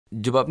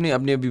जब आपने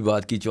अभी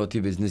बात की चौथी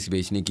बिजनेस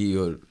बेचने की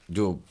और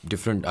जो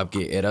डिफरेंट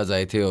आपके एराज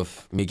आए थे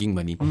ऑफ मेकिंग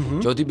मनी,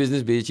 चौथी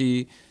बिजनेस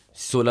बेची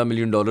 $16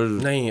 million.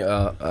 नहीं,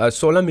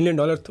 $16 million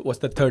was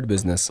the third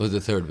business. Was the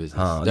third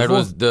business. That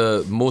was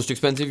the most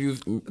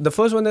expensive The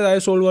first one that I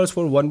sold was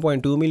for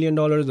 $1.2 million.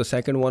 The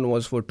second one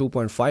was for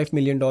 $2.5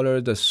 million.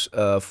 The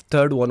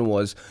third one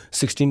was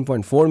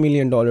 $16.4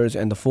 million.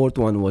 And the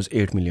fourth one was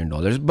 $8 million.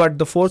 But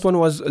the fourth one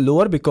was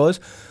lower because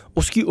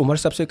उसकी उम्र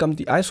सबसे कम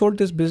थी. I sold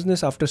this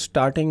business after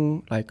starting,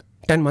 like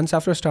 10 months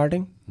after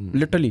starting,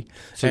 literally.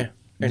 So,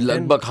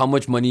 लगभग how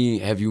much money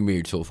have you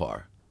made so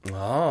far?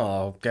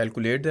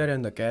 Calculate there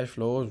and the cash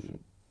flows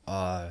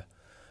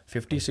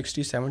 50,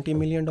 60, 70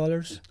 million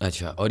dollars.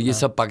 अच्छा, और ये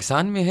सब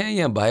पाकिस्तान में है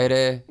या बाहर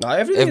है?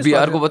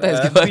 FBR को पता है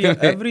इसके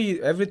बारे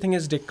में? Everything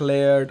is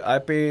declared. I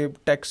pay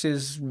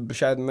taxes.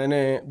 शायद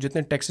मैंने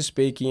जितने taxes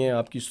pay किए हैं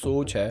आपकी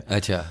सोच है.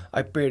 अच्छा.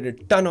 I paid a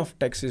ton of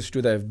taxes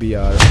to the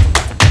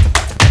FBR.